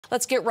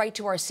Let's get right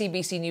to our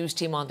CBC News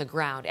team on the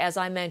ground. As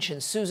I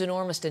mentioned, Susan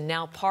Ormiston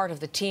now part of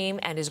the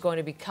team and is going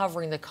to be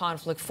covering the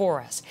conflict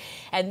for us.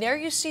 And there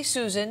you see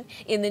Susan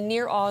in the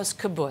Nir Oz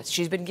kibbutz.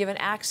 She's been given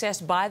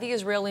access by the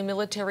Israeli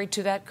military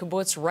to that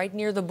kibbutz right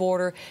near the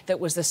border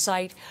that was the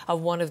site of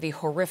one of the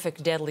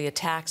horrific, deadly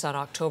attacks on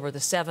October the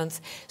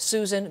 7th.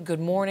 Susan, good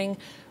morning.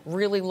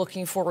 Really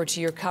looking forward to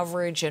your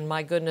coverage, and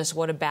my goodness,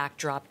 what a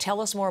backdrop.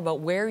 Tell us more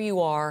about where you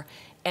are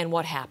and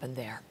what happened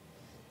there.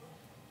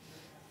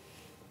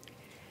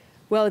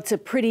 Well, it's a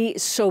pretty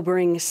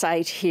sobering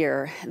sight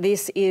here.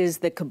 This is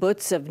the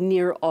kibbutz of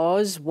Nir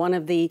Oz, one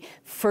of the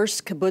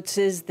first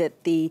kibbutzes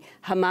that the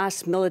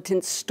Hamas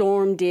militants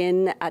stormed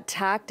in,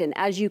 attacked, and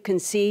as you can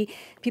see,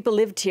 people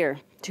lived here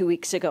 2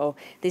 weeks ago.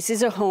 This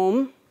is a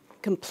home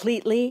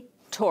completely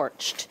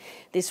torched.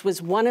 This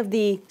was one of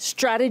the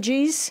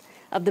strategies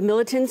of the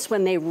militants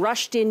when they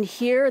rushed in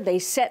here. They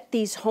set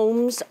these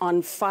homes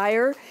on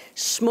fire,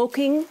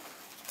 smoking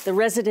the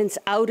residents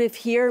out of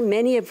here,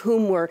 many of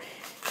whom were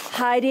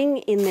hiding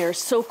in their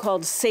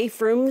so-called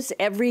safe rooms.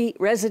 Every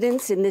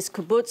residence in this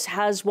kibbutz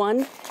has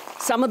one.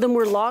 Some of them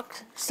were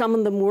locked, some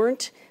of them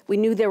weren't. We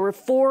knew there were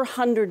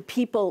 400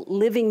 people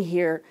living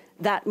here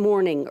that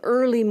morning,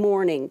 early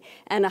morning,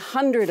 and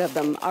 100 of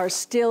them are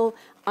still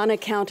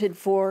unaccounted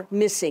for,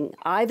 missing,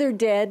 either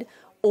dead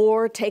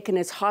or taken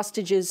as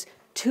hostages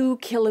 2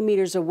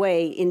 kilometers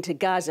away into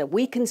Gaza.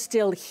 We can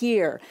still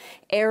hear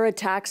air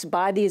attacks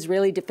by the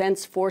Israeli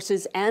Defense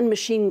Forces and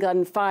machine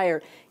gun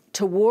fire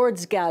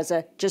towards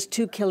Gaza, just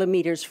 2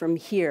 kilometers from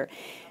here.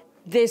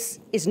 This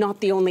is not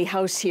the only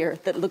house here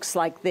that looks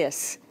like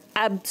this.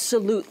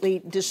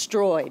 Absolutely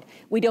destroyed.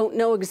 We don't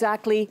know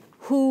exactly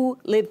who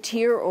lived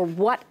here or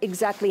what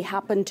exactly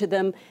happened to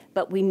them,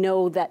 but we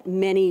know that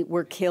many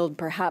were killed,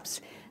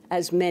 perhaps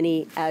as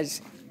many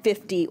as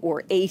 50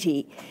 or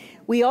 80.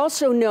 We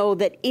also know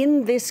that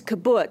in this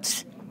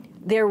kibbutz,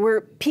 there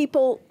were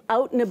people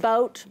out and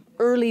about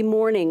early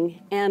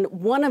morning, and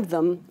one of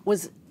them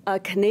was a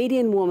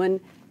Canadian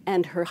woman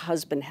and her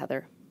husband,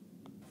 Heather.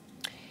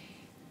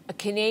 A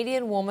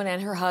Canadian woman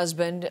and her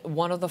husband,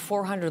 one of the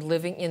 400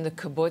 living in the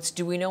kibbutz.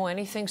 Do we know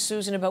anything,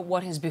 Susan, about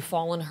what has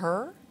befallen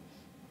her?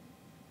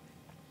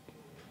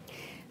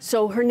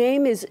 So her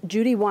name is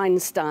Judih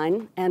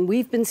Weinstein, and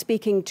we've been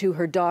speaking to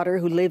her daughter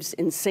who lives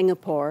in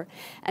Singapore,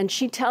 and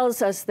she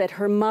tells us that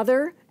her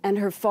mother and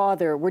her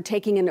father were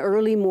taking an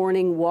early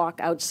morning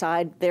walk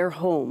outside their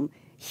home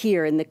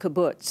here in the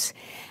kibbutz,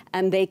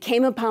 and they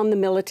came upon the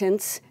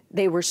militants.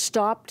 They were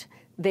stopped.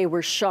 They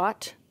were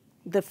shot.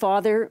 The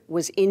father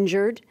was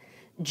injured.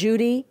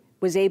 Judih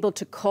was able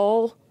to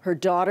call her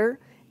daughter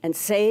and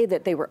say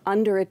that they were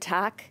under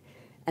attack,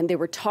 and they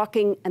were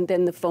talking, and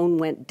then the phone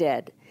went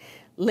dead.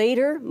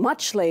 Later,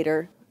 much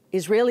later,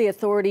 Israeli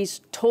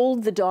authorities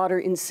told the daughter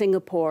in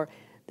Singapore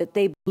that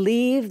they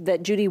believe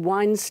that Judih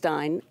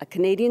Weinstein, a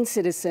Canadian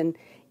citizen,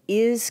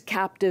 is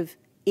captive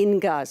in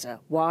Gaza.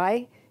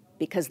 Why?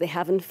 Because they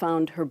haven't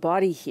found her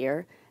body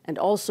here, and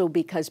also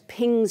because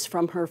pings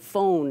from her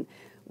phone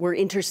were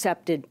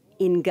intercepted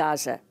in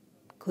Gaza.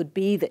 Could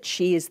be that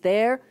she is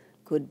there,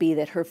 could be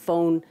that her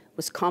phone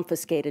was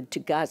confiscated to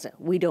Gaza.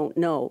 We don't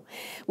know.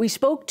 We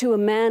spoke to a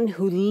man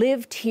who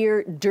lived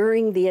here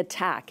during the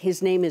attack.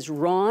 His name is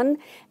Ron,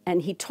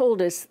 and he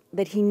told us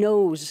that he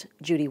knows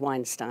Judih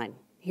Weinstein.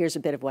 Here's a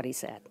bit of what he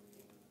said.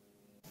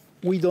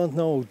 We don't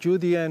know.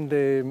 Judih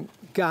and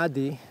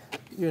Gadi,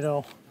 you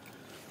know,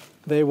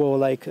 they were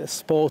like a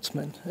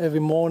sportsman. Every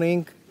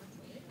morning,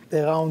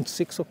 around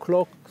 6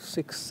 o'clock,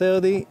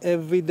 6:30,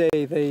 every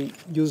day they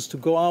used to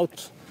go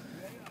out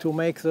to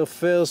make their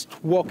first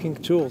walking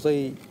tour.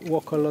 They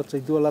walk a lot, they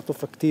do a lot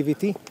of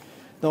activity.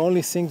 The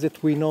only thing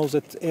that we know is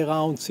that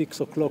around 6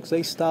 o'clock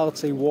they start,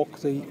 they walk,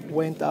 they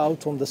went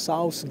out on the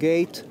south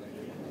gate.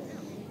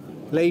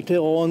 Later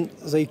on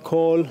they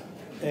call,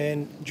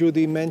 and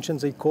Judih mentioned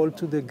they called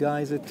to the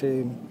guys that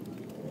in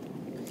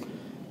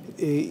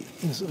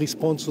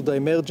response to the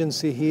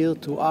emergency here,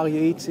 to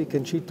Aryeh Itzik,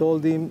 and she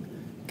told him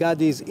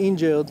Gadi is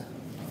injured,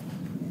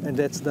 and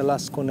that's the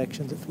last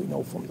connection that we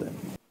know from them.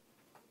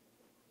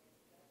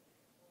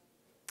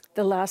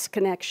 The last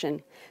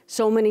connection.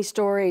 So many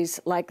stories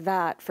like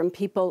that from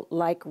people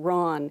like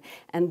Ron.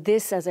 And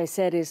this, as I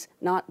said, is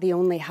not the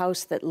only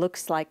house that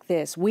looks like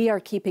this. We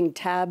are keeping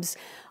tabs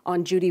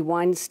on Judih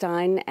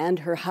Weinstein and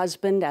her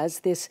husband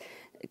as this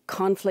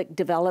conflict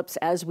develops,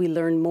 as we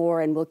learn more,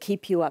 and we'll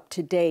keep you up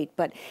to date.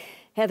 But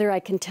Heather, I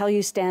can tell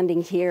you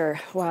standing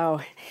here,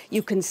 wow,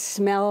 you can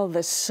smell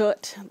the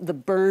soot, the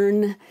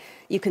burn.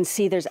 You can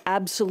see there's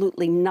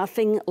absolutely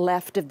nothing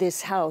left of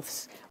this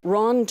house.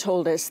 Ron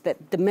told us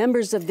that the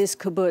members of this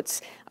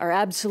kibbutz are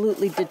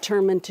absolutely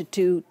determined to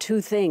do 2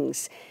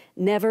 things: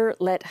 never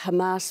let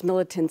Hamas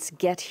militants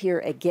get here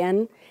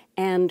again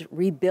and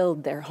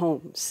rebuild their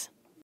homes.